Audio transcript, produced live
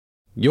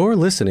You're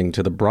listening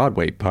to the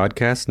Broadway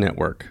Podcast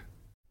Network.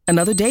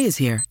 Another day is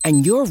here,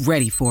 and you're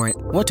ready for it.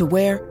 What to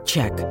wear?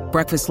 Check.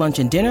 Breakfast, lunch,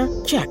 and dinner?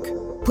 Check.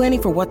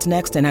 Planning for what's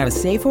next and how to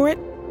save for it?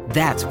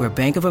 That's where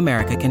Bank of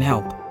America can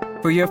help.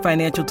 For your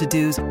financial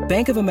to-dos,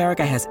 Bank of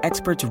America has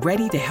experts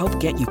ready to help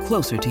get you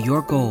closer to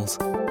your goals.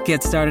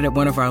 Get started at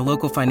one of our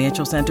local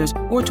financial centers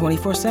or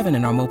 24/7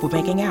 in our mobile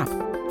banking app.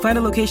 Find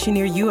a location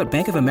near you at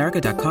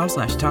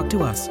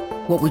bankofamerica.com/talktous.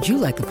 What would you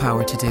like the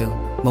power to do?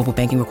 Mobile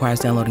banking requires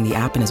downloading the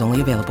app and is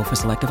only available for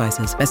select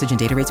devices. Message and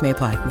data rates may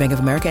apply. Bank of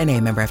America N.A.,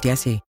 member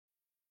FDIC.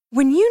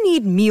 When you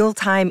need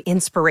mealtime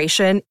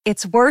inspiration,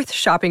 it's worth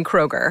shopping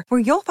Kroger, where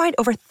you'll find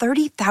over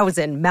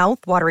 30,000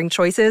 mouth-watering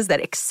choices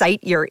that excite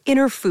your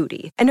inner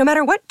foodie. And no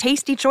matter what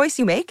tasty choice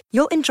you make,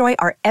 you'll enjoy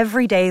our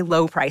everyday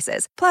low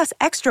prices, plus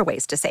extra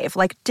ways to save,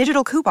 like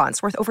digital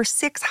coupons worth over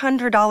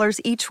 $600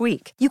 each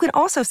week. You can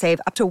also save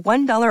up to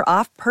 $1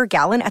 off per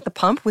gallon at the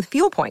pump with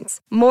fuel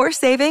points. More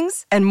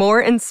savings and more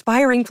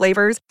inspiring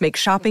flavors make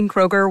shopping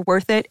Kroger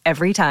worth it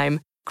every time.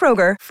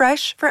 Kroger,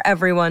 fresh for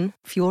everyone.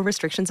 Fuel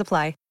restrictions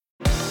apply.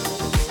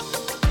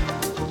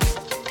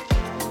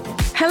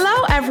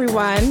 Hello,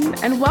 everyone,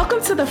 and welcome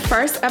to the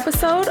first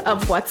episode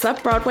of What's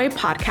Up Broadway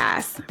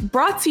podcast,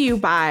 brought to you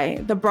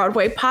by the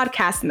Broadway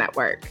Podcast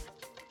Network.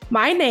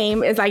 My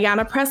name is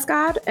Ayanna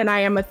Prescott, and I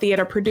am a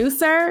theater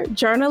producer,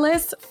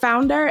 journalist,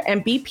 founder,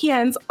 and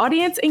BPN's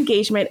audience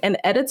engagement and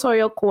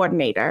editorial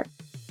coordinator.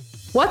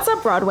 What's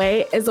Up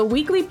Broadway is a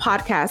weekly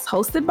podcast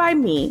hosted by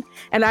me,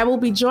 and I will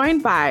be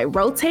joined by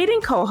rotating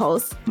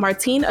co-hosts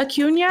Martine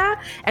Acuna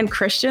and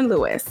Christian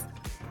Lewis.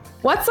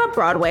 What's Up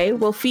Broadway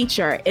will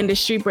feature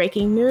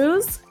industry-breaking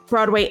news,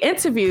 Broadway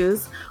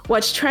interviews,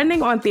 what's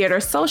trending on theater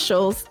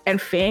socials, and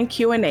fan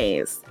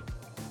Q&As.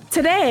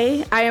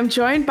 Today, I am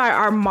joined by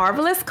our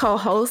marvelous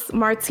co-host,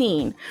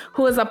 Martine,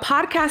 who is a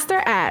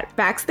podcaster at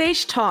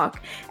Backstage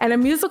Talk and a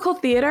musical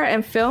theater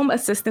and film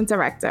assistant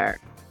director.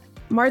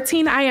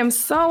 Martine, I am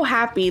so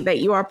happy that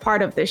you are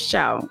part of this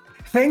show.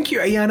 Thank you,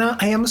 Ayanna.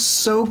 I am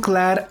so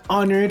glad,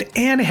 honored,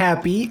 and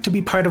happy to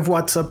be part of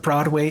What's Up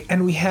Broadway,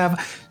 and we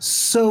have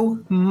so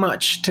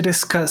much to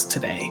discuss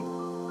today.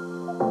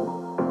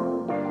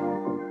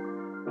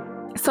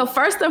 So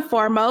first and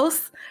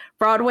foremost,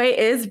 Broadway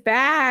is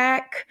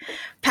back.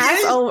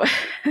 Passover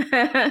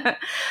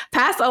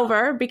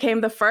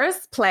became the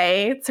first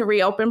play to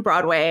reopen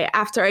Broadway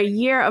after a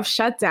year of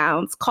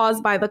shutdowns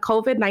caused by the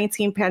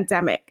COVID-19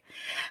 pandemic.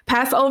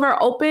 Passover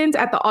opened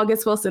at the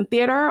August Wilson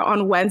Theater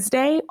on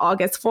Wednesday,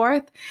 August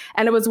 4th,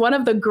 and it was one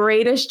of the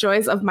greatest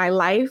joys of my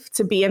life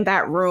to be in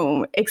that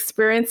room,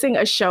 experiencing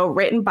a show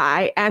written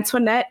by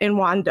Antoinette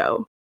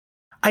Nwandu.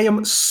 I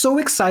am so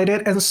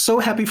excited and so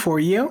happy for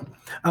you,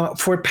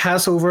 for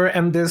Passover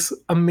and this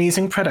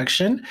amazing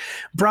production.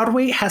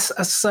 Broadway has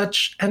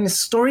such an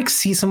historic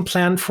season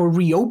planned for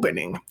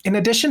reopening. In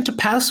addition to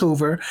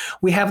Passover,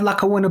 we have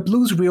Lackawanna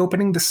Blues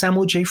reopening the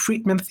Samuel J.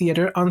 Friedman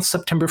Theater on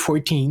September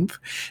 14th,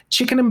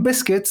 Chicken and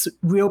Biscuits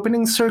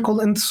reopening Circle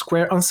in the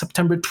Square on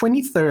September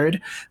 23rd,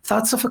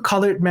 Thoughts of a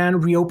Colored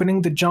Man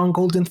reopening the John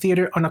Golden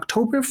Theater on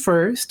October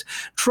 1st,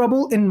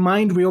 Trouble in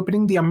Mind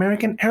reopening the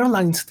American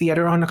Airlines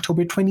Theater on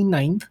October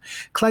 29th,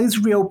 Clyde's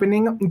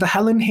reopening the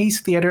Helen Hayes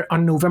Theater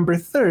on November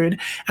 3rd,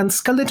 and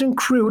Skeleton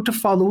Crew to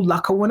follow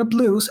Lackawanna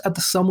Blues at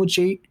the Samuel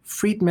J.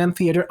 Friedman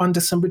Theater on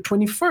December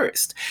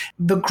 21st.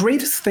 The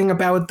greatest thing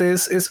about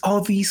this is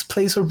all these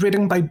plays are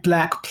written by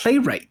Black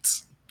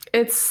playwrights.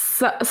 It's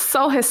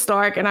so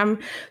historic, and I'm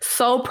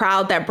so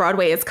proud that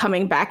Broadway is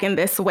coming back in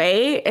this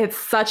way. It's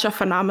such a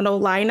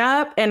phenomenal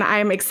lineup, and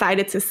I'm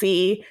excited to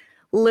see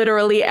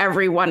literally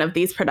every one of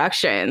these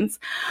productions.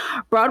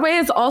 Broadway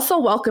is also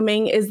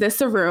welcoming Is This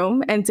a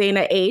Room and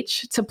Dana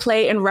H. to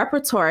play in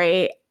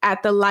repertory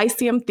at the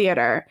Lyceum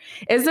Theater.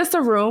 Is This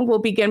a Room will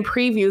begin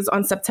previews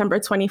on September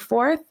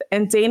 24th,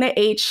 and Dana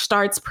H.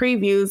 starts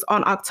previews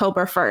on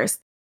October 1st.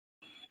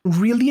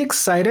 Really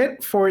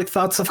excited for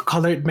Thoughts of a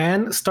Colored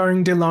Man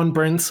starring Delon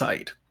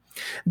Burnside.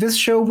 This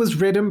show was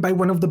written by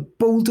one of the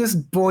boldest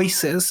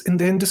voices in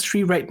the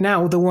industry right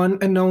now, the one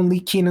and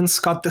only Keenan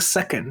Scott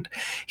II.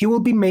 He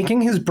will be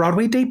making his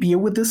Broadway debut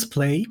with this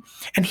play,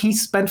 and he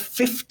spent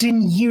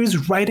 15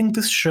 years writing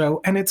this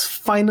show, and it's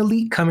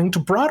finally coming to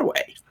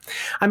Broadway.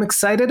 I'm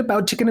excited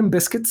about Chicken and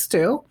Biscuits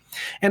too.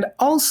 And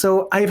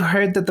also, I've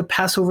heard that the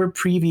Passover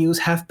previews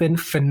have been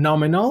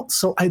phenomenal,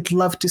 so I'd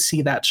love to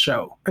see that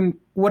show. And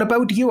what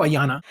about you,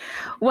 Ayanna?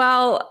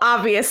 Well,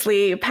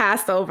 obviously,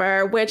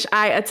 Passover, which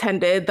I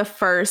attended the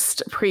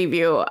first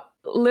preview.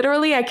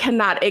 Literally, I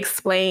cannot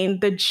explain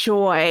the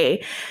joy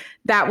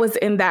that was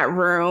in that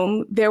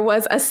room. There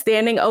was a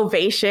standing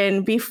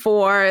ovation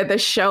before the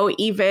show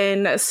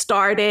even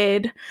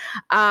started.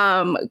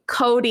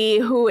 Cody,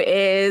 who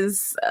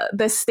is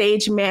the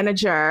stage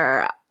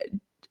manager,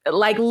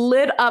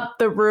 lit up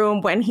the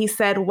room when he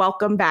said,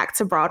 "Welcome back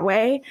to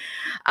Broadway."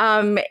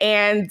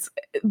 And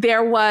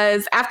there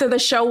was, after the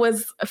show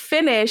was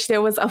finished,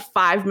 there was a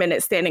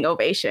 5-minute standing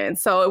ovation.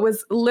 So it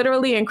was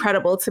literally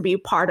incredible to be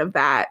part of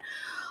that.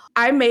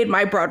 I made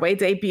my Broadway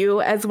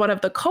debut as one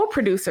of the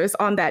co-producers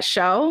on that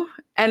show,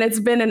 and it's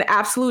been an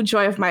absolute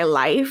joy of my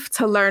life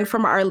to learn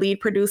from our lead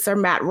producer,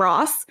 Matt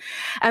Ross,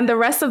 and the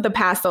rest of the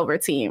Passover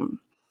team.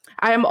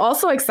 I am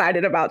also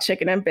excited about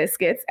Chicken and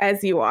Biscuits,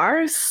 as you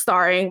are,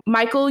 starring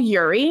Michael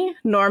Urie,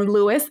 Norm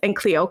Lewis, and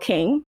Cleo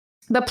King.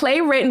 The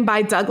play, written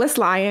by Douglas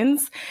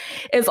Lyons,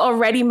 is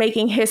already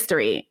making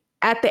history.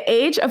 At the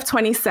age of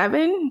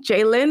 27,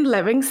 Jaylyn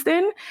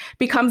Livingston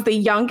becomes the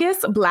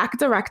youngest Black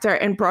director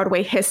in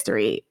Broadway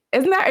history.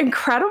 Isn't that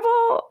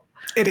incredible?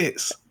 It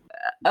is.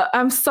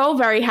 I'm so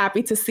very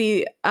happy to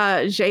see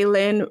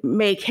Jaylyn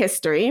make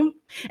history.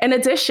 In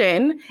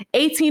addition,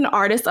 18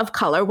 artists of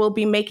color will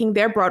be making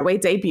their Broadway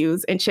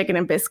debuts in Chicken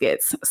and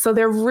Biscuits. So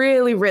they're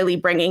really, really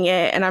bringing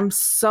it. And I'm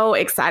so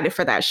excited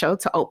for that show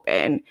to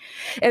open.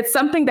 It's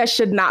something that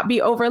should not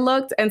be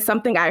overlooked and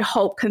something I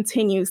hope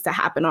continues to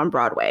happen on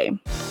Broadway.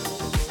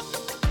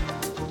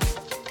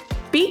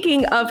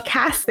 Speaking of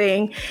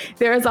casting,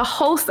 there is a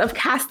host of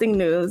casting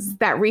news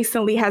that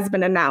recently has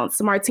been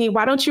announced. Martine,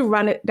 why don't you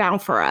run it down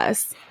for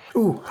us?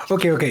 Ooh,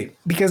 okay.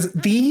 Because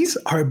these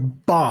are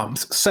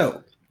bombs.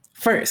 So,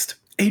 first,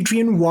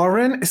 Adrienne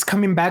Warren is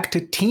coming back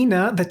to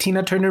Tina, the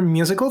Tina Turner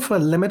musical, for a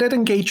limited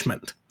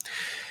engagement.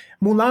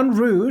 Moulin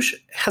Rouge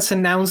has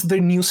announced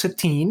their new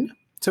Satine.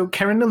 So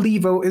Karen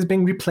Olivo is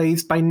being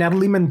replaced by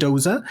Natalie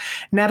Mendoza.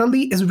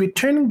 Natalie is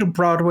returning to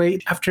Broadway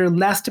after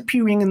last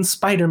appearing in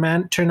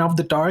Spider-Man: Turn Off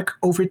the Dark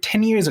over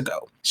 10 years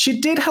ago. She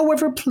did,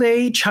 however,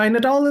 play China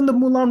Doll in the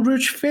Moulin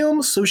Rouge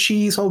film, so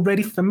she's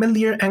already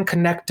familiar and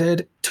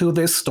connected to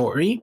this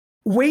story.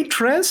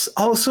 Waitress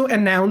also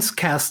announced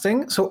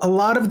casting, so a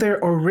lot of their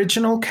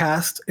original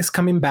cast is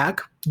coming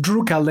back.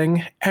 Drew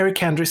Kelling,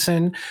 Eric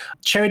Anderson,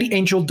 Charity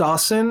Angel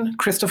Dawson,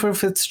 Christopher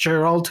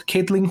Fitzgerald,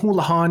 Caitlin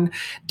Houlihan,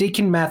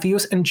 Dakin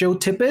Matthews, and Joe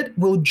Tippett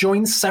will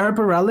join Sarah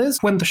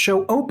Bareilles when the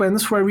show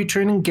opens for a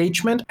return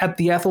engagement at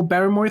the Ethel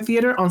Barrymore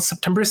Theater on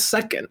September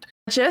 2nd.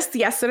 Just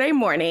yesterday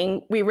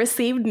morning, we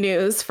received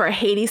news for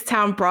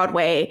Hadestown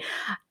Broadway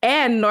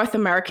and North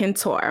American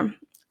tour.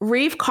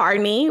 Reeve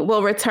Carney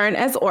will return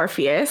as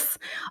Orpheus,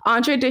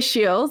 Andre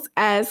DeShields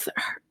as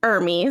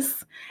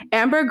Hermes,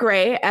 Amber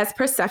Gray as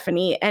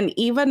Persephone, and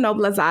Eva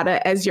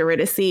Noblezada as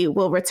Eurydice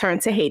will return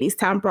to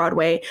Hadestown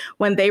Broadway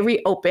when they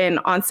reopen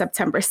on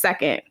September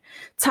 2nd.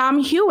 Tom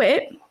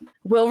Hewitt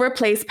will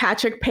replace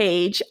Patrick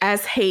Page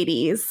as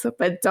Hades,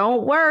 but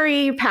don't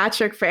worry,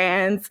 Patrick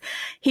fans,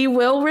 he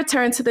will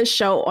return to the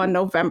show on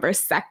November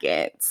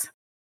 2nd.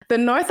 The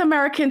North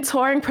American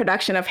touring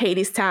production of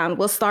Hadestown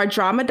will star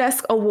Drama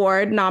Desk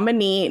Award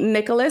nominee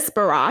Nicholas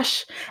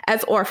Barash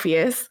as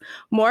Orpheus,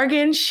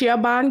 Morgan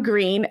Siobhan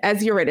Green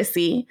as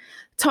Eurydice,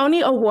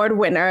 Tony Award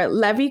winner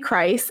Levi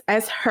Kreis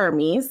as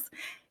Hermes,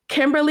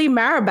 Kimberly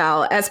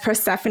Maribel as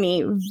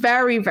Persephone.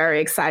 Very,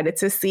 very excited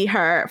to see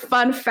her.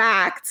 Fun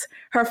fact,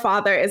 her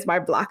father is my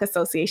Block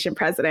Association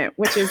president,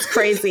 which is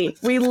crazy.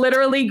 We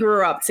literally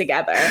grew up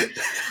together.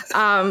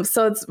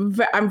 So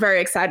I'm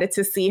very excited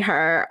to see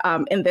her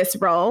in this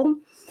role.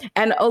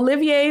 And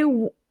Olivier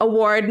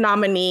Award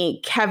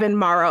nominee Kevin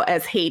Morrow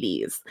as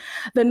Hades.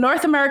 The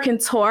North American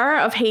tour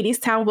of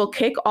Hadestown will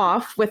kick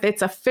off with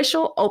its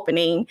official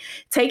opening,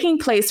 taking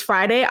place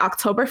Friday,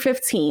 October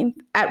 15th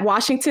at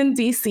Washington,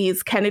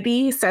 D.C.'s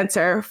Kennedy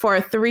Center for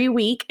a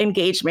 3-week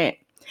engagement,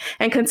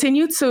 and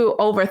continue to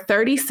over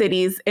 30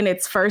 cities in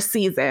its first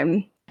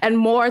season, and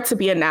more to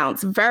be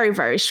announced very,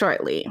 very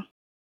shortly.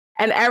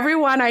 And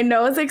everyone I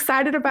know is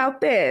excited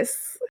about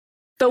this.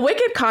 The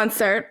Wicked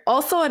concert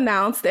also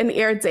announced an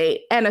air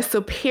date and a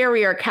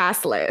superior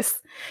cast list.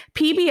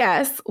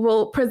 PBS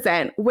will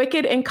present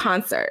Wicked in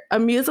Concert, a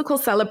musical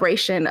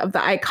celebration of the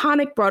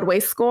iconic Broadway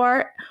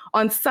score,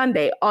 on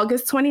Sunday,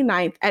 August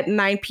 29th at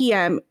 9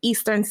 p.m.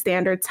 Eastern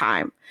Standard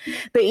Time.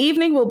 The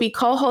evening will be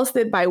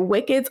co-hosted by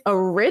Wicked's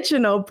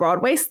original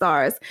Broadway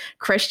stars,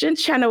 Christian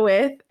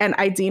Chenoweth and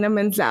Idina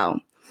Menzel.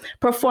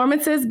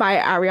 Performances by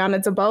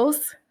Ariana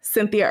DeBose,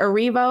 Cynthia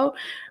Erivo,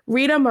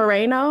 Rita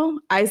Moreno,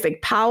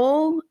 Isaac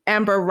Powell,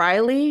 Amber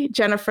Riley,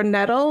 Jennifer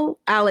Nettle,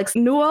 Alex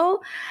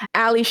Newell,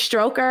 Ali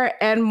Stroker,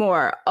 and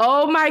more.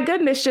 Oh my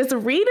goodness, just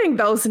reading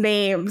those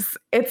names.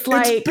 It's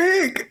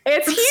big.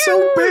 It's huge.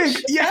 So big.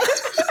 Yeah.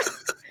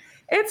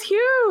 It's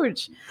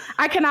huge.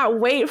 I cannot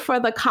wait for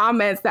the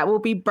comments that will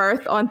be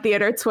birthed on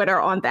theater Twitter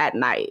on that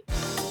night.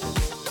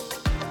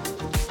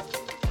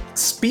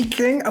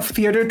 Speaking of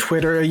theater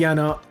Twitter,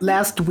 Yana,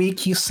 last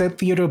week you set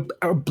theater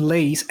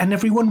ablaze and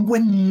everyone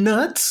went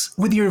nuts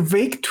with your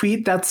vague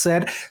tweet that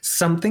said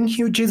something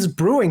huge is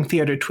brewing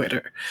theater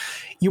Twitter.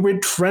 You were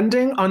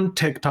trending on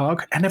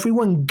TikTok and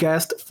everyone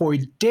guessed for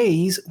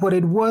days what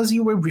it was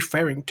you were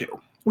referring to.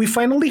 We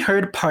finally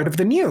heard part of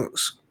the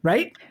news,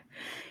 right?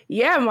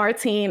 Yeah,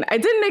 Martine, I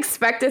didn't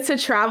expect it to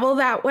travel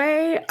that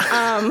way.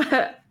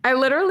 I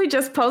literally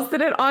just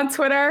posted it on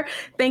Twitter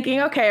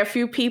thinking, okay, a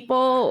few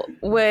people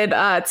would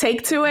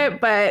take to it,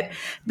 but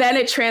then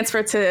it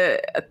transferred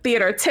to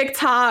theater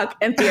TikTok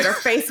and theater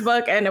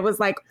Facebook, and it was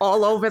like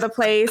all over the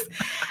place.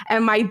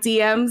 And my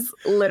DMs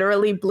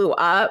literally blew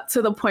up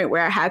to the point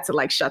where I had to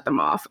like shut them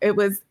off. It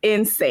was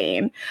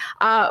insane.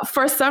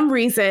 For some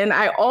reason,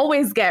 I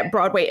always get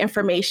Broadway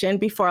information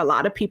before a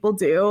lot of people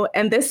do.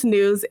 And this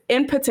news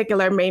in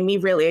particular made me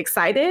really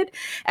excited.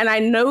 And I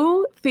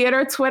knew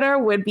theater Twitter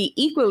would be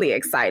equally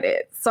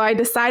excited. So I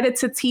decided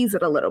to tease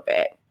it a little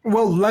bit.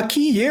 Well,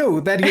 lucky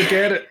you that you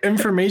get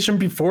information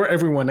before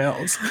everyone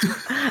else.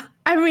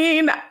 I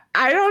mean,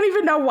 I don't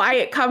even know why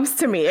it comes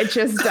to me. It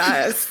just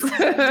does.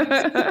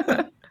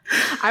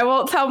 I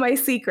won't tell my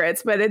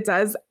secrets, but it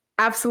does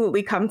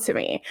absolutely come to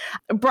me.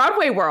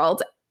 Broadway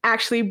World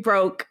actually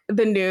broke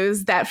the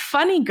news that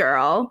Funny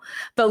Girl,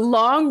 the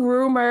long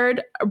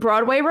rumored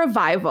Broadway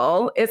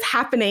revival, is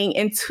happening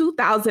in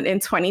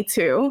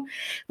 2022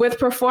 with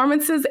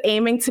performances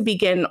aiming to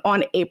begin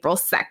on April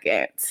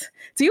 2nd.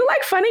 Do you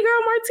like Funny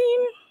Girl,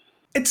 Martine?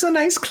 It's a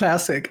nice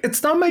classic.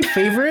 It's not my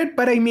favorite,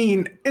 but I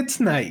mean,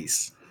 it's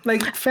nice.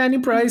 Like, Fanny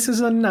Brice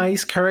is a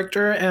nice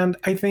character, and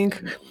I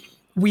think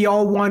we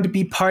all want to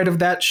be part of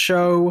that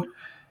show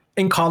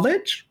in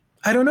college.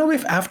 I don't know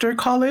if after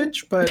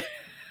college, but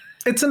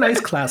it's a nice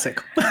classic.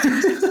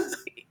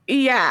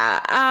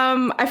 Yeah.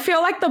 I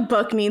feel like the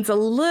book needs a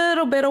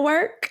little bit of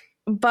work,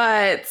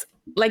 but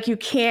like you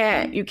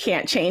can't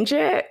change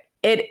it.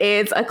 It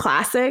is a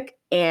classic,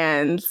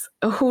 and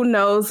who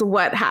knows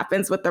what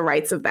happens with the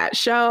rights of that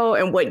show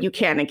and what you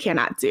can and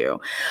cannot do.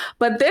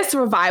 But this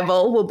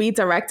revival will be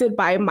directed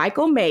by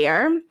Michael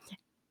Mayer,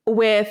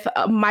 with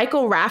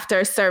Michael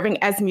Rafter serving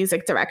as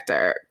music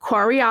director.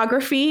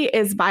 Choreography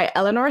is by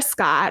Eleanor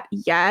Scott,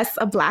 yes,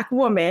 a Black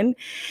woman.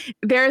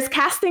 There is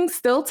casting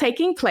still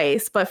taking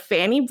place, but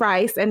Fanny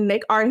Brice and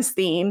Nick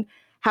Arnstein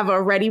have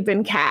already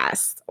been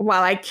cast.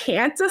 While I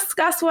can't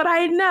discuss what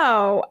I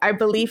know, I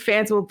believe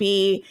fans will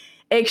be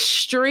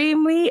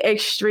extremely,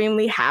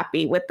 extremely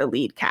happy with the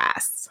lead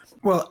cast.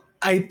 Well,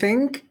 I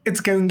think it's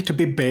going to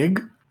be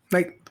big.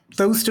 Like,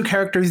 those two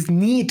characters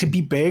need to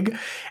be big,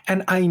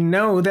 and I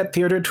know that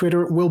theater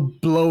Twitter will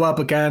blow up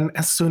again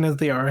as soon as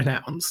they are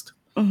announced.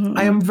 Mm-hmm.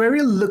 I am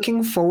very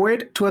looking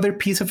forward to other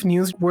piece of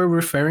news we're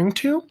referring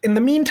to. In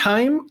the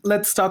meantime,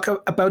 let's talk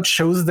about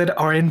shows that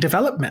are in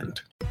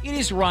development. It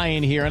is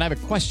Ryan here, and I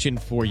have a question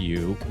for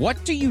you.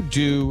 What do you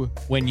do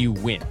when you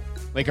win?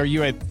 Like, are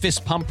you a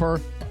fist pumper,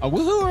 a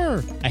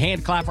woohooer, a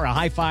hand clapper, a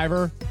high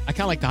fiver? I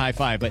kind of like the high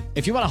five, but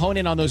if you want to hone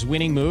in on those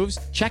winning moves,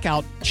 check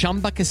out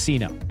Chumba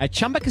Casino. At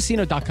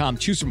ChumbaCasino.com,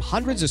 choose from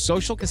hundreds of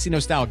social casino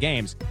style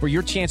games for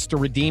your chance to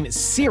redeem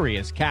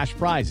serious cash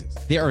prizes.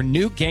 There are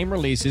new game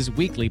releases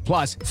weekly,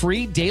 plus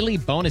free daily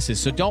bonuses.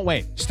 So don't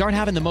wait. Start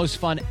having the most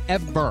fun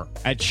ever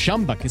at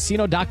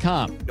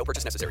ChumbaCasino.com. No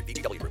purchase necessary.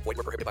 VGW Group. Void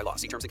where prohibited by law.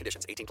 See terms and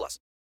conditions. 18+.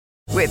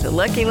 With the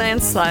Lucky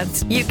Land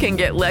Slots, you can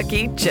get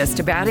lucky just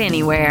about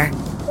anywhere.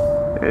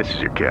 This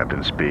is your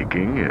captain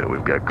speaking.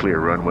 We've got clear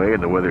runway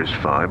and the weather's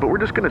fine, but we're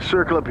just going to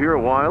circle up here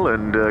a while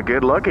and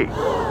get lucky.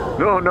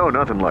 No,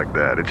 nothing like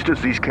that. It's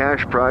just these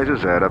cash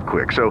prizes add up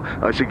quick. So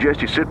I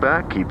suggest you sit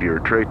back, keep your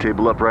tray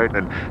table upright,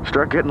 and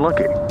start getting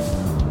lucky.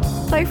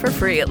 Play for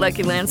free at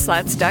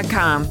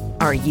LuckyLandSlots.com.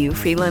 Are you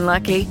feeling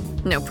lucky?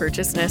 No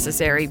purchase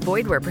necessary.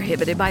 Void where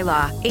prohibited by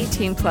law.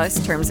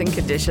 18+ terms and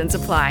conditions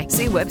apply.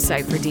 See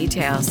website for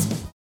details.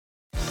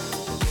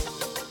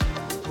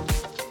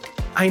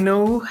 I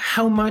know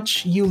how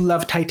much you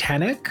love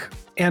Titanic,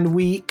 and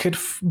we could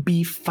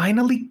be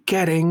finally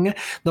getting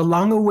the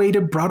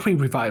long-awaited Broadway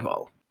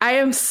revival. I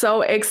am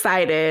so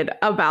excited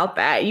about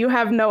that. You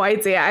have no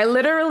idea. I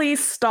literally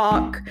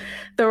stalk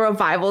the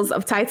revivals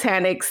of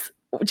Titanic's,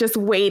 just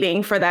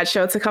waiting for that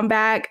show to come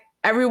back.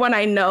 Everyone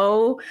I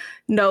know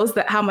knows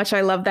that how much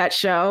I love that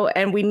show,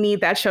 and we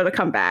need that show to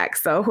come back.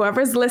 So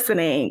whoever's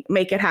listening,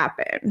 make it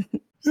happen.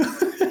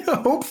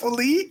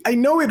 Hopefully. I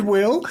know it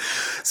will.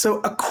 So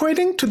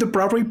according to the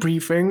Broadway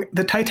briefing,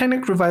 the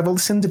Titanic revival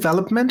is in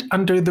development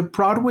under the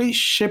Broadway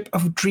Ship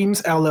of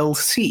Dreams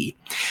LLC,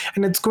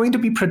 and it's going to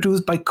be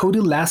produced by Cody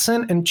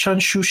Lasson and Chun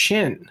Shu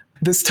Shin.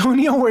 The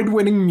Tony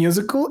Award-winning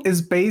musical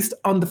is based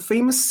on the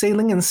famous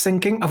sailing and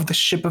sinking of the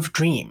Ship of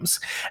Dreams,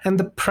 and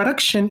the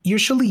production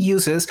usually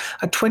uses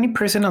a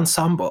 20-person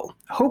ensemble.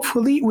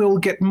 Hopefully, we will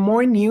get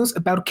more news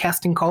about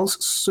casting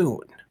calls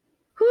soon.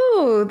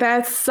 Ooh,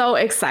 that's so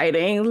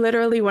exciting.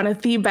 Literally one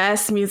of the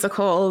best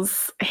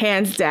musicals,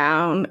 hands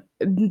down.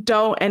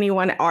 Don't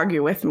anyone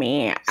argue with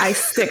me. I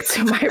stick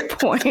to my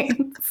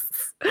points.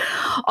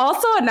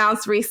 Also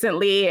announced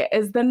recently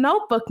is the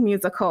Notebook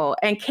musical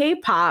and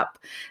K-pop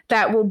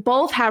that will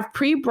both have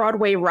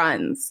pre-Broadway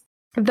runs.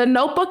 The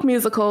Notebook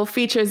musical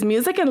features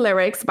music and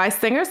lyrics by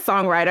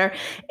singer-songwriter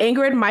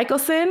Ingrid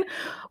Michaelson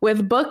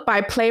with book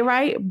by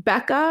playwright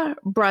Becca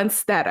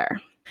Brunstetter.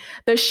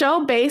 The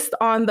show, based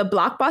on the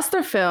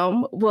blockbuster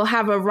film, will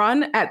have a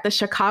run at the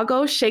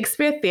Chicago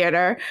Shakespeare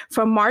Theater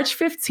from March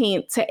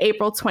 15th to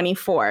April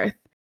 24th.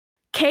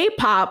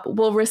 K-pop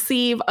will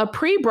receive a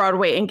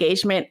pre-Broadway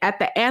engagement at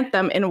the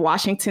Anthem in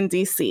Washington,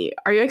 D.C.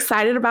 Are you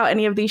excited about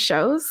any of these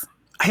shows?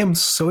 I am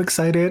so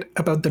excited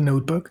about The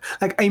Notebook.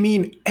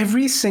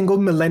 Every single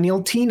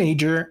millennial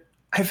teenager,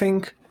 I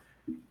think,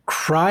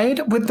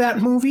 cried with that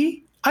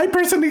movie. I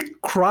personally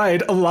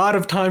cried a lot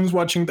of times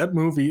watching that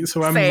movie,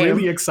 so I'm Same.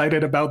 really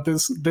excited about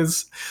this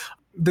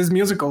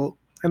musical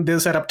and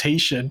this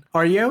adaptation.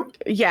 Are you?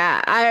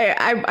 Yeah,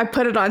 I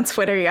put it on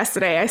Twitter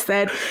yesterday. I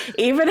said,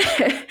 even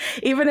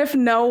if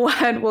no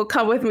one will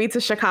come with me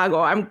to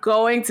Chicago, I'm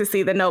going to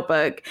see The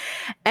Notebook.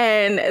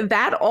 And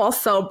that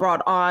also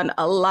brought on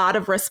a lot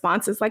of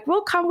responses like,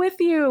 we'll come with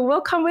you.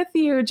 We'll come with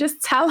you.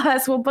 Just tell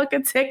us, we'll book a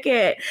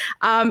ticket.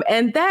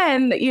 And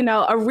then,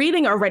 a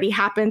reading already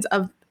happened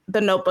of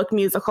The Notebook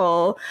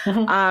musical.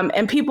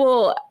 And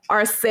people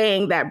are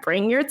saying that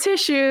bring your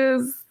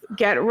tissues,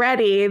 get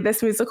ready.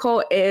 This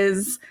musical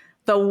is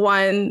the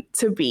one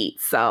to beat.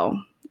 So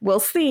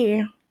we'll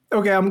see.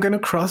 Okay, I'm going to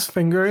cross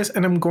fingers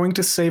and I'm going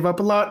to save up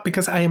a lot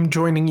because I am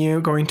joining you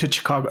going to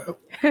Chicago.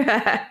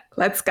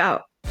 Let's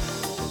go.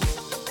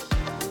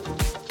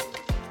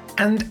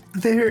 And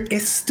there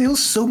is still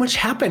so much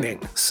happening.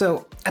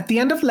 So at the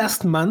end of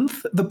last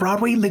month, the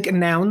Broadway League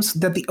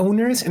announced that the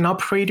owners and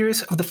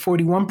operators of the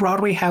 41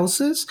 Broadway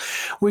houses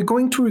were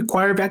going to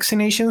require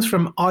vaccinations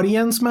from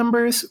audience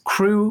members,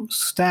 crew,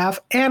 staff,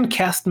 and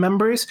cast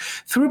members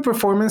through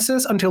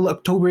performances until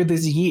October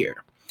this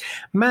year.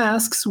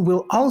 Masks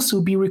will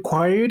also be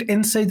required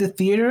inside the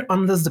theater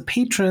unless the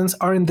patrons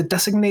are in the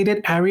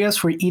designated areas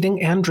for eating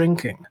and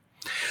drinking.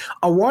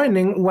 A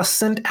warning was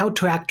sent out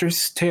to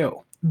actors too.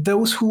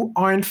 Those who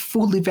aren't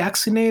fully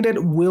vaccinated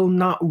will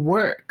not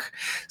work.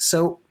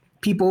 So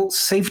people,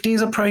 safety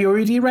is a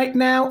priority right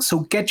now. So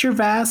get your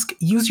mask,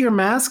 use your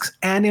masks,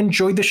 and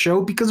enjoy the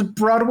show because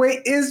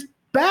Broadway is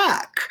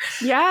back.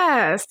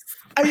 Yes.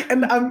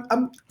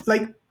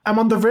 I'm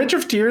on the verge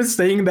of tears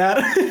saying that.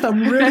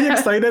 I'm really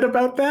excited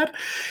about that.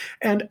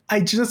 And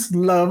I just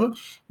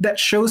love that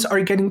shows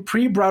are getting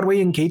pre-Broadway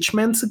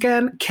engagements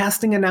again.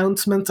 Casting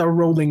announcements are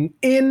rolling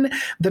in.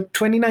 The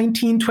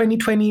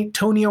 2019-2020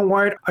 Tony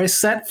Award are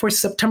set for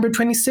September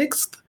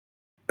 26th.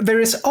 There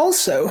is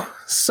also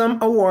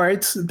some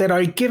awards that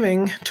are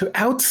giving to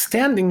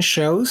outstanding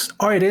shows,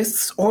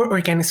 artists, or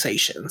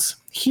organizations.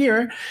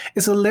 Here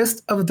is a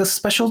list of the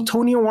special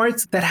Tony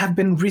Awards that have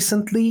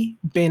recently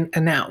been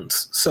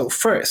announced. So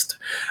first,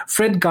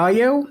 Fred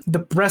Gallo, the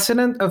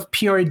president of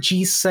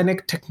PRG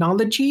Scenic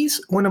Technologies,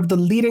 one of the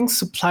leading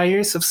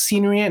suppliers of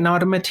scenery and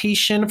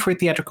automation for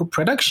theatrical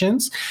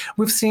productions.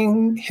 We've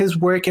seen his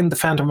work in The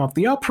Phantom of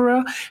the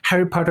Opera,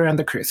 Harry Potter and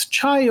the Cursed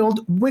Child,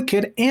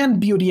 Wicked,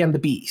 and Beauty and the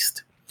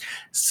Beast.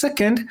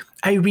 Second,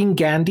 Irene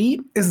Gandy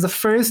is the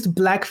first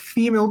Black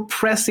female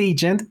press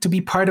agent to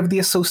be part of the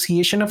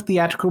Association of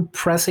Theatrical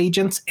Press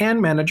Agents and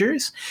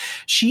Managers.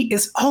 She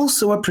is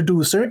also a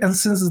producer, and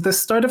since the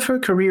start of her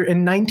career in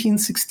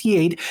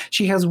 1968,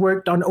 she has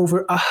worked on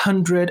over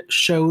 100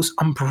 shows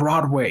on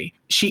Broadway.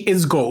 She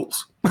is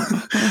goals.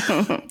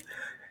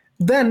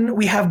 Then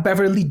we have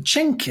Beverly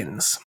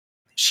Jenkins.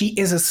 She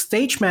is a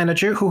stage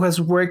manager who has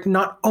worked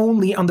not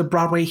only on the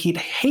Broadway hit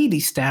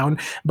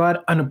Hadestown,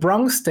 but on A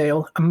Bronx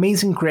Tale,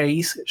 Amazing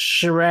Grace,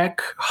 Shrek,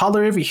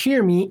 Holler If You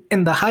Hear Me,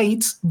 In the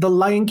Heights, The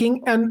Lion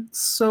King, and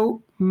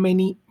so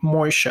many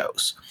more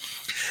shows.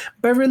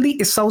 Beverly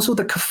is also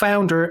the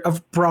co-founder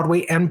of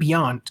Broadway and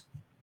Beyond.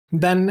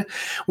 Then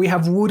we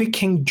have Woody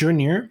King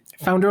Jr.,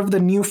 founder of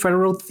the New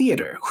Federal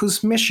Theater,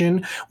 whose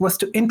mission was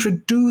to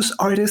introduce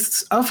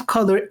artists of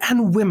color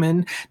and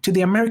women to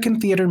the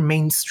American theater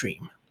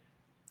mainstream.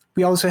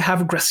 We also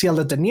have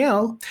Graciela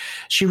Daniel.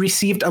 She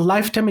received a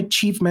Lifetime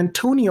Achievement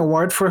Tony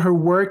Award for her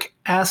work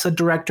as a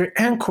director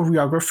and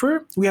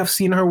choreographer. We have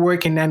seen her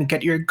work in And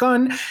Get Your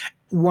Gun,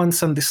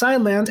 Once on This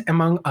Island,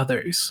 among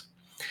others.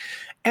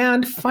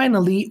 And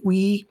finally,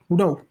 we're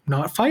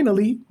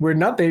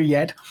not there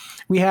yet.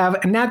 We have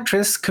an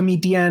actress,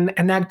 comedian,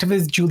 and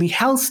activist, Julie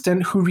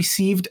Halston, who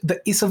received the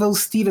Isabel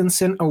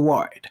Stevenson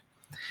Award.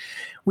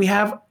 We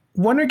have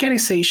one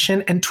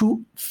organization and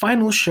two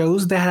final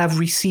shows that have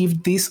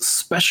received these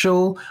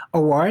special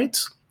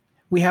awards.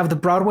 We have the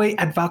Broadway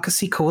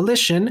Advocacy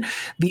Coalition,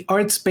 the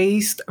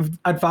arts-based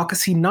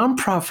advocacy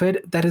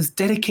nonprofit that is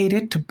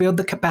dedicated to build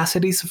the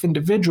capacities of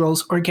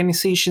individuals,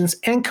 organizations,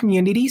 and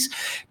communities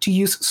to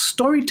use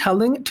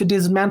storytelling to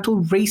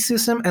dismantle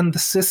racism and the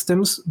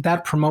systems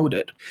that promote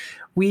it.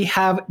 We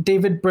have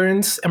David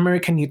Byrne's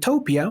American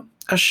Utopia,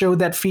 a show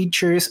that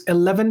features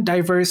 11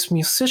 diverse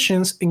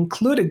musicians,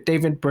 including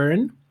David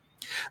Byrne.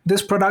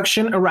 This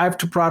production arrived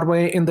to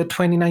Broadway in the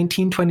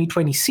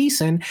 2019-2020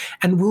 season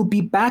and will be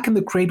back in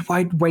the Great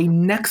White Way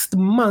next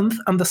month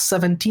on the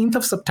 17th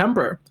of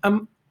September.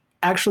 I'm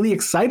actually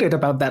excited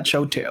about that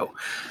show too.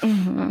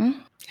 Mm-hmm.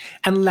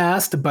 And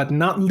last but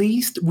not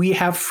least, we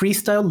have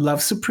Freestyle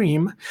Love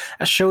Supreme,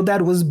 a show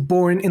that was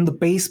born in the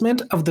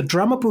basement of the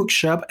Drama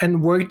Bookshop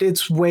and worked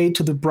its way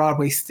to the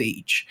Broadway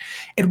stage.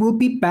 It will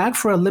be back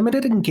for a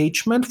limited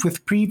engagement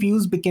with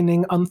previews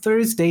beginning on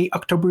Thursday,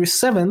 October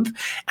 7th,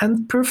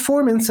 and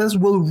performances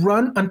will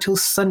run until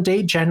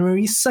Sunday,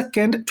 January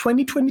 2nd,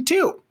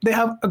 2022. They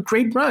have a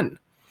great run.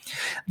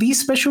 These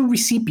special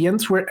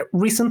recipients were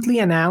recently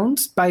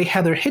announced by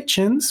Heather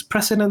Hitchens,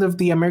 president of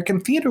the American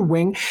Theater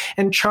Wing,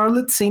 and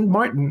Charlotte St.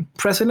 Martin,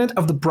 president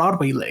of the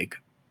Broadway League.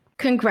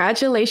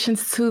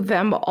 Congratulations to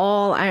them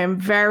all. I am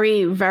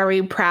very,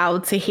 very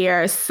proud to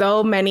hear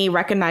so many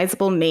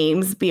recognizable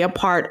names be a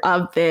part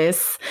of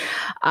this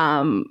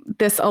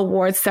this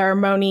award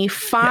ceremony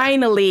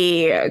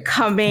finally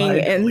coming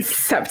in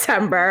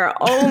September,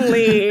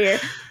 only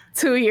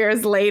 2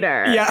 years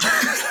later. Yeah.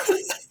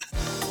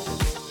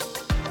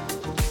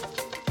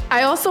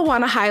 I also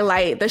want to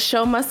highlight The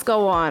Show Must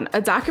Go On,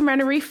 a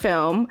documentary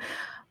film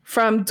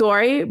from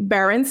Dory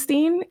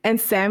Berenstein and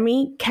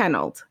Sammy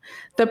Kenneld.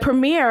 The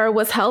premiere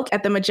was held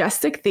at the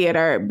Majestic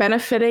Theater,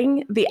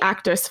 benefiting the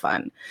Actors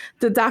Fund.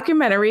 The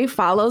documentary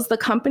follows the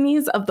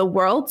companies of the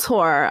world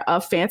tour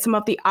of Phantom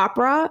of the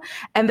Opera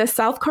and the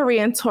South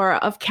Korean tour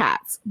of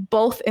Cats.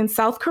 Both in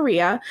South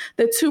Korea,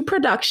 the two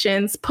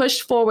productions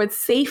pushed forward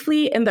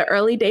safely in the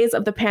early days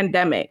of the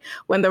pandemic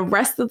when the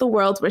rest of the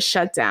world was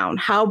shut down.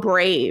 How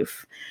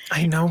brave.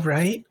 I know,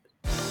 right?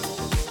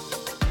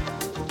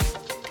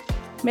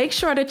 Make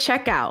sure to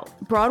check out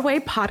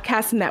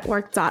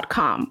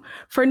BroadwayPodcastNetwork.com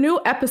for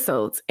new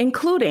episodes,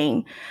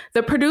 including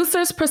The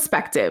Producer's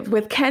Perspective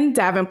with Ken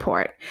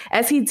Davenport,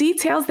 as he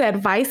details the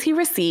advice he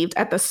received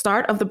at the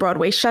start of the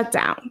Broadway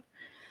shutdown.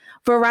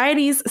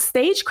 Variety's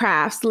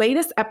Stagecraft's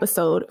latest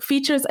episode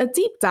features a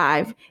deep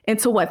dive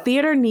into what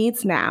theater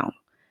needs now.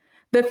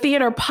 The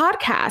Theater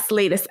Podcast's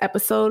latest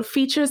episode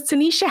features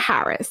Tanisha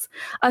Harris,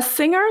 a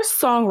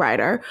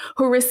singer-songwriter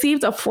who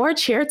received a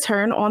 4-chair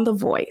turn on The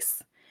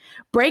Voice.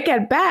 Break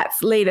at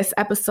Bat's latest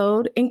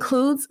episode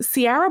includes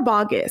Sierra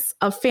Boggess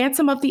of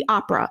Phantom of the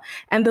Opera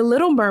and The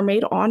Little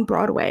Mermaid on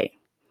Broadway.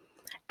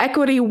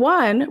 Equity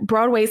One,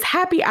 Broadway's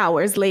Happy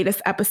Hour's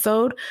latest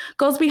episode,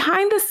 goes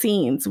behind the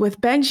scenes with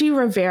Benji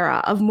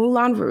Rivera of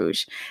Moulin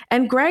Rouge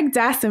and Greg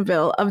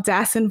Dassenville of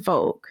Dassen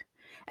Vogue.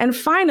 And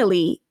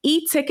finally,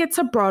 E-Ticket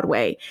to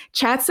Broadway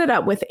chats it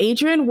up with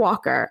Adrienne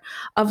Walker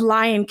of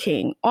Lion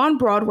King on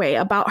Broadway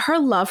about her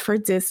love for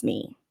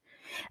Disney.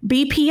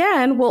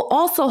 BPN will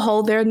also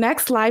hold their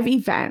next live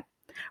event,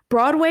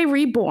 Broadway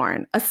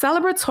Reborn, a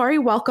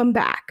celebratory welcome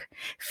back,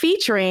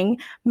 featuring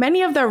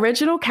many of the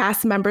original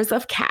cast members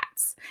of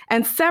Cats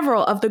and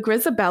several of the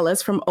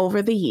Grisabellas from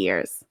over the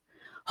years.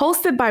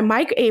 Hosted by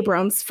Mike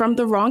Abrams from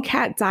the Wrong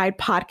Cat Died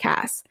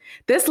podcast,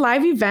 this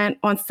live event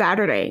on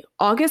Saturday,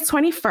 August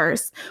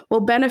 21st,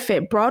 will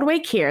benefit Broadway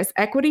Cares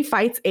Equity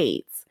Fights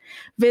AIDS.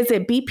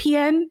 Visit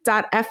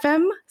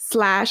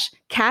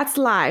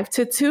bpn.fm/catslive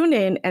to tune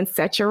in and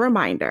set your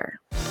reminder.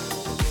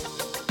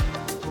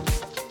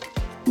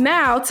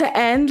 Now, to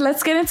end,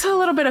 let's get into a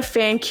little bit of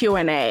fan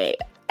Q&A.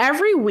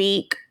 Every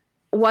week,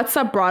 What's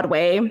Up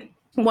Broadway,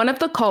 one of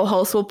the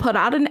co-hosts will put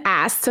out an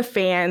ask to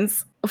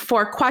fans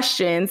for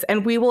questions,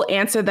 and we will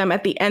answer them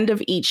at the end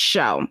of each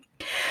show.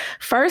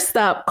 First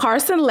up,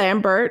 Carson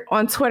Lambert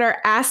on Twitter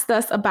asked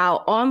us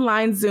about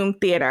online Zoom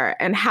theater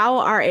and how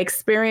our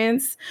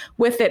experience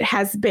with it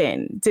has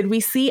been. Did we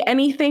see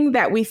anything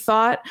that we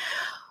thought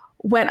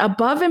went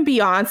above and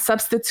beyond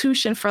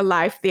substitution for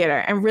live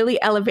theater and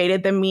really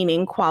elevated the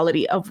meaning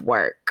quality of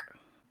work?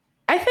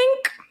 I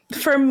think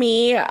for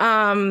me,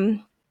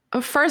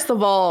 first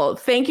of all,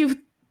 thank you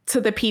to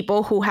the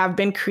people who have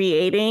been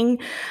creating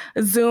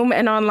Zoom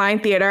and online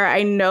theater.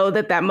 I know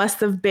that must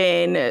have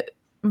been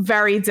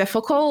very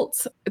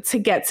difficult to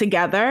get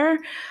together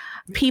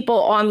people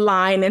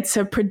online and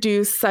to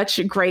produce such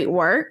great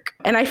work.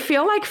 And I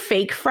feel like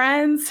Fake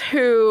Friends,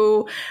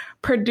 who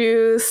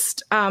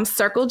produced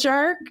Circle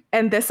Jerk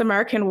and This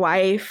American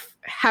Wife,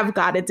 have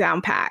got it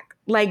down pat.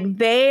 Like,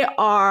 they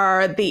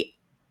are the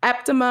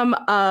optimum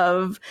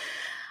of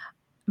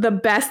the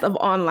best of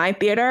online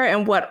theater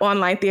and what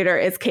online theater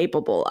is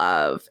capable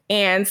of.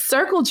 And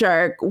Circle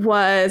Jerk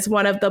was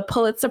one of the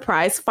Pulitzer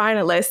Prize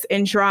finalists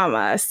in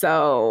drama.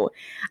 So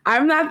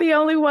I'm not the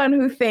only one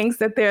who thinks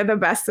that they're the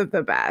best of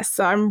the best.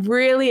 So I'm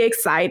really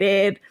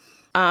excited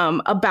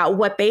about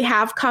what they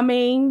have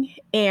coming.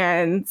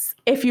 And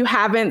if you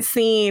haven't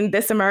seen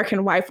This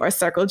American Wife or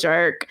Circle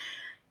Jerk,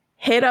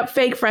 hit up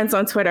Fake Friends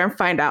on Twitter and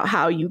find out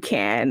how you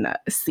can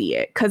see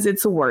it, because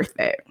it's worth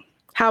it.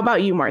 How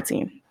about you,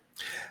 Martine?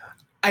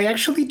 I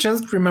actually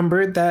just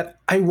remembered that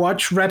I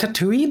watched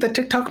Ratatouille, the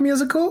TikTok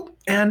musical,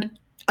 and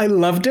I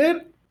loved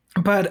it.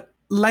 But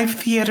live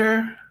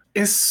theater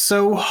is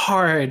so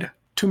hard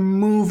to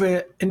move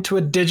it into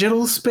a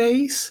digital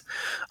space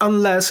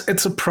unless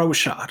it's a pro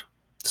shot.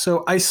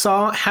 So I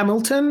saw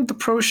Hamilton, the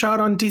pro shot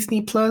on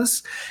Disney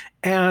Plus,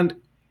 and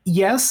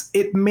yes,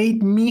 it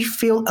made me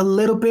feel a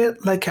little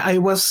bit like I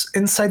was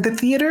inside the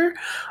theater,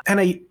 and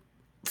I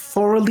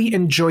thoroughly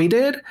enjoyed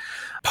it.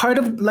 part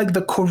of like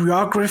the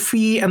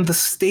choreography and the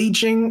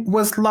staging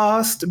was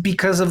lost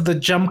because of the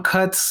jump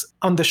cuts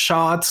on the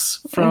shots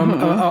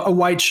from a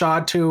wide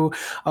shot to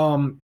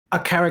a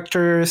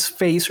character's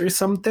face or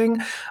something.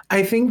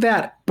 I think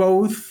that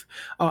both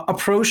a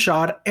pro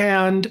shot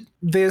and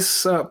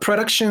this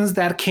productions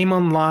that came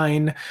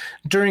online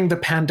during the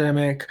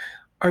pandemic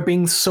are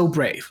being so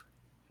brave.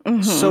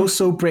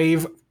 So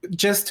brave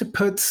just to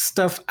put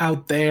stuff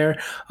out there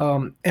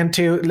and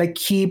to like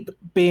keep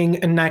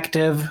being an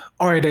active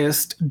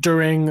artist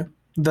during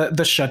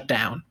the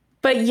shutdown.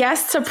 But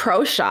yes to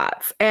pro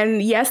shots,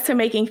 and yes to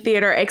making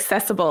theater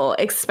accessible,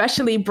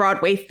 especially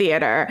Broadway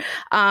theater.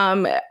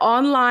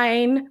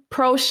 Online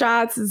pro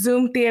shots,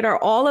 Zoom theater,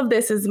 all of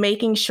this is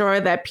making sure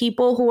that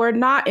people who are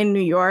not in New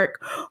York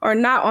or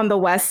not on the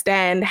West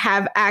End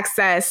have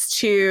access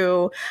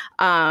to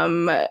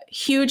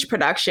huge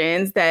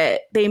productions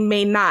that they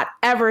may not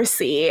ever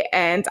see.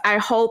 And I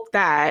hope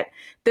that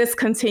this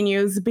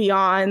continues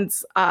beyond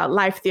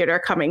live theater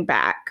coming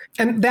back.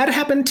 And that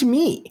happened to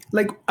me.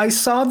 Like I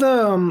saw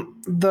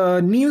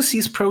the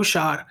Newsies Pro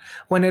Shot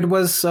when it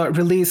was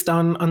released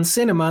on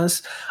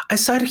cinemas. I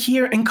saw it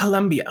here in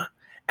Columbia,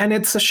 and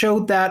it's a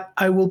show that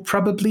I will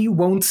probably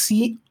won't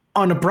see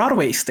on a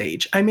Broadway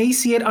stage. I may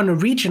see it on a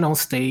regional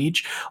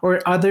stage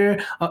or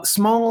other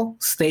small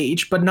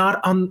stage, but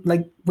not on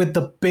like with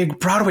the big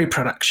Broadway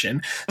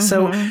production.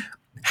 So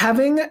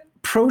having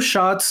pro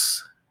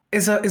shots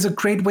is a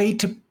great way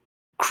to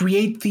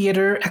create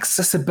theater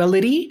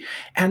accessibility.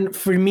 And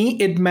for me,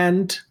 it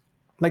meant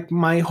like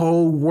my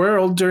whole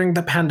world during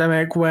the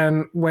pandemic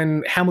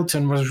when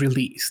Hamilton was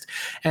released.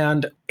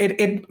 And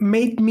it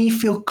made me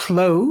feel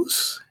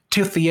close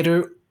to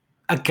theater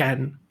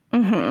again.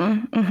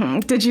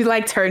 Did you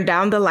like turn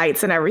down the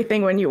lights and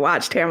everything when you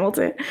watched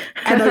Hamilton?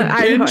 And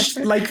I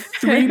binged like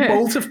 3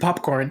 bowls of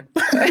popcorn.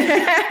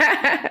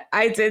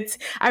 I did.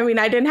 I mean,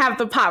 I didn't have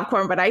the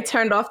popcorn, but I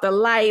turned off the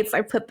lights.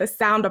 I put the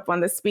sound up on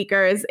the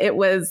speakers. It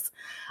was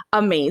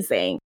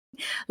amazing.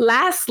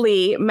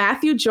 Lastly,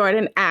 Matthew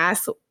Jordan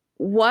asked,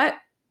 what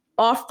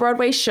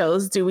off-Broadway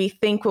shows do we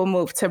think will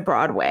move to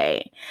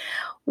Broadway?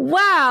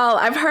 Well,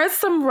 I've heard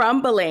some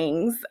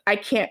rumblings. I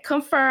can't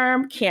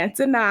confirm, can't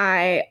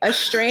deny. A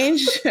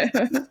Strange,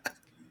 A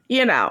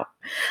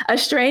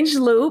Strange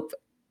Loop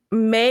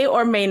may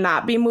or may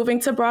not be moving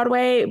to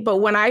Broadway. But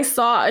when I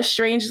saw A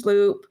Strange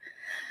Loop,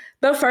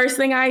 the first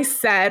thing I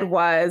said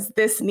was,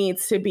 this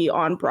needs to be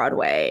on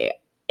Broadway.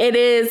 It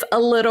is a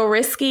little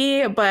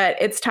risky, but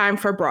it's time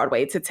for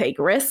Broadway to take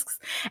risks.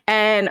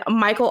 And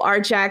Michael R.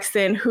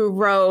 Jackson, who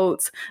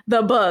wrote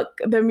the book,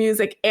 the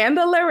music, and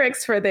the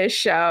lyrics for this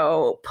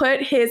show,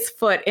 put his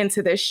foot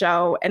into this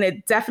show, and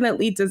it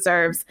definitely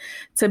deserves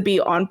to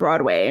be on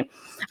Broadway.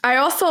 I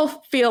also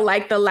feel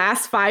like the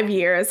last 5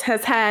 years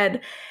has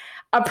had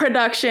a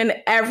production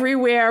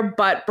everywhere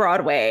but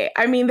Broadway.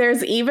 I mean,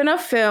 there's even a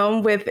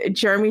film with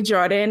Jeremy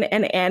Jordan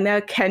and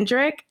Anna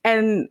Kendrick,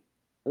 and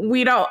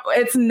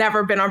it's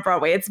never been on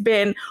Broadway. It's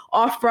been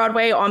off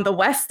Broadway on the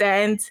West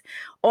End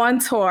on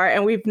tour,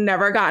 and we've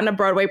never gotten a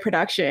Broadway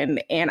production.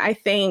 And I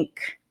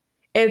think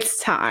it's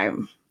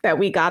time that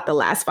we got the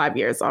last 5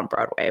 years on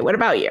Broadway. What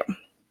about you?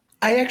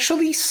 I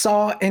actually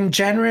saw in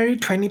January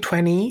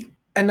 2020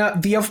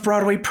 the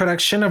off-Broadway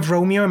production of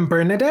Romeo and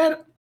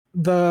Bernadette.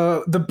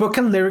 The book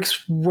and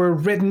lyrics were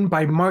written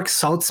by Mark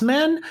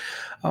Saltzman,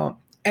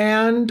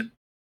 and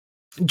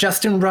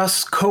Justin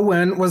Ross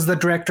Cohen was the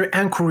director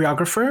and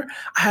choreographer.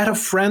 I had a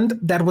friend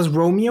that was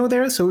Romeo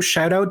there, so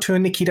shout out to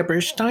Nikita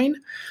Bernstein.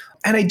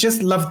 And I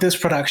just loved this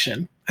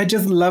production. I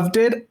just loved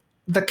it.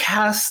 The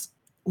cast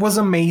was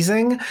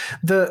amazing.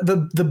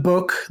 The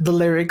book, the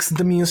lyrics,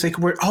 the music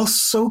were all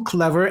so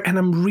clever, and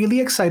I'm really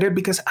excited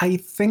because I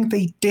think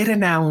they did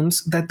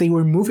announce that they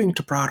were moving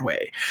to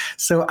Broadway.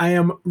 So I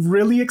am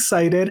really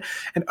excited,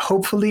 and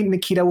hopefully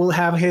Nikita will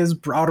have his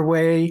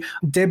Broadway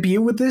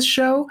debut with this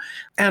show.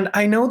 And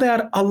I know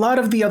that a lot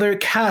of the other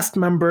cast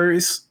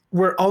members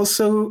were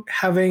also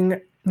having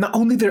not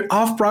only their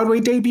off-Broadway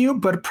debut,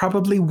 but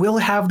probably will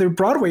have their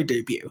Broadway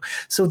debut.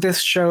 So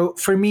this show,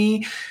 for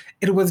me,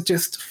 it was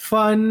just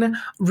fun,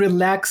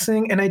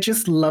 relaxing, and I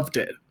just loved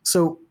it.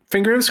 So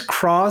fingers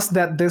crossed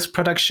that this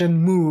production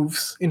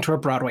moves into a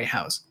Broadway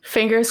house.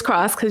 Fingers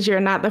crossed, because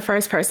you're not the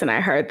first person I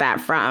heard that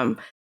from.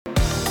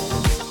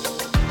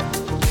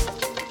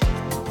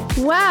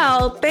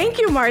 Well, thank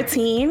you,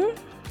 Martine.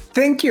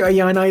 Thank you,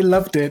 Ayana. I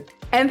loved it.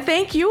 And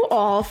thank you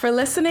all for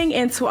listening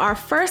into our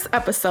first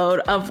episode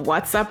of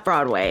What's Up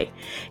Broadway.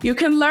 You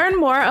can learn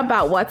more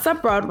about What's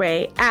Up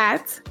Broadway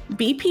at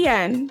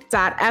bpn.fm/WUB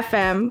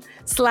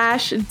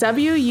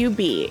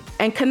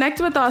and connect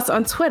with us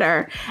on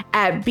Twitter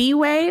at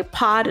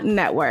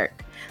BWayPodNetwork.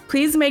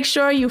 Please make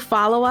sure you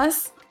follow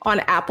us on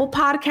Apple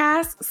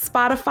Podcasts,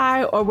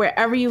 Spotify, or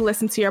wherever you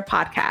listen to your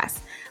podcasts.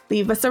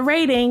 Leave us a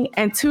rating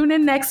and tune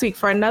in next week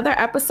for another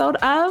episode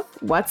of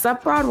What's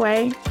Up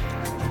Broadway.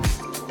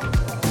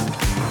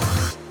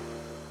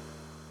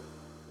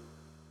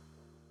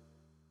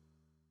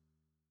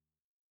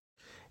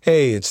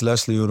 Hey, it's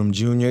Leslie Odom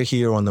Jr.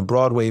 here on the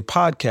Broadway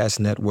Podcast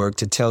Network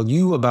to tell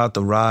you about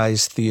the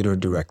Rise Theater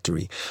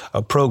Directory,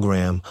 a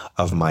program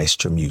of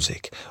Maestro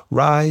Music.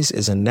 Rise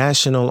is a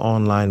national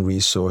online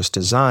resource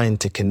designed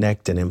to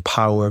connect and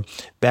empower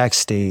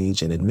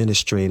backstage and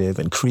administrative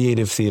and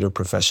creative theater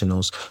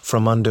professionals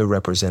from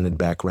underrepresented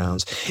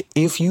backgrounds.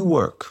 If you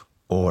work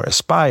or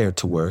aspire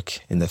to work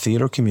in the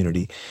theater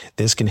community,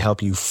 this can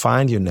help you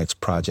find your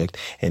next project.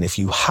 And if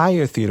you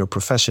hire theater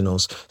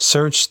professionals,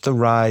 search the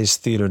Rise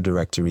Theater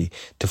Directory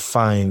to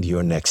find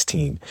your next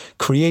team.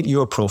 Create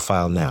your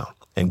profile now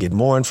and get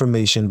more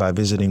information by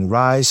visiting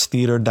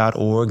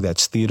risetheater.org.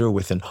 That's theater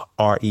with an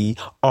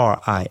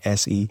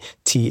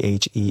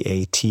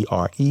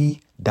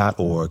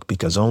RERISETHEATRE.org,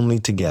 because only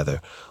together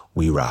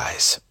we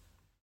rise.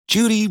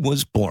 Judy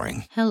was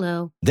boring.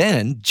 Hello.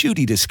 Then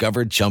Judy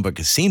discovered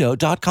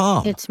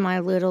ChumbaCasino.com. It's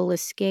my little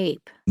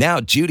escape. Now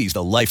Judy's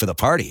the life of the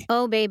party.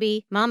 Oh,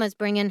 baby, mama's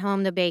bringing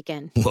home the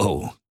bacon.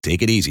 Whoa,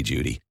 take it easy,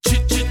 Judy.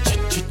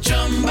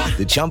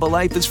 The Chumba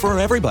life is for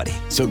everybody.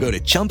 So go to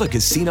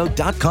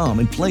ChumbaCasino.com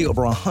and play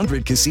over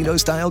 100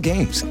 casino-style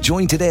games.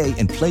 Join today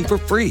and play for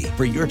free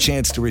for your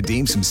chance to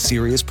redeem some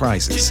serious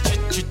prizes.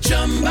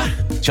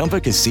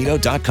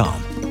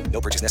 ChumbaCasino.com. No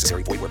purchase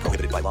necessary. Void where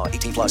prohibited by law.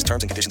 18+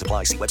 terms and conditions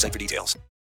apply. See website for details.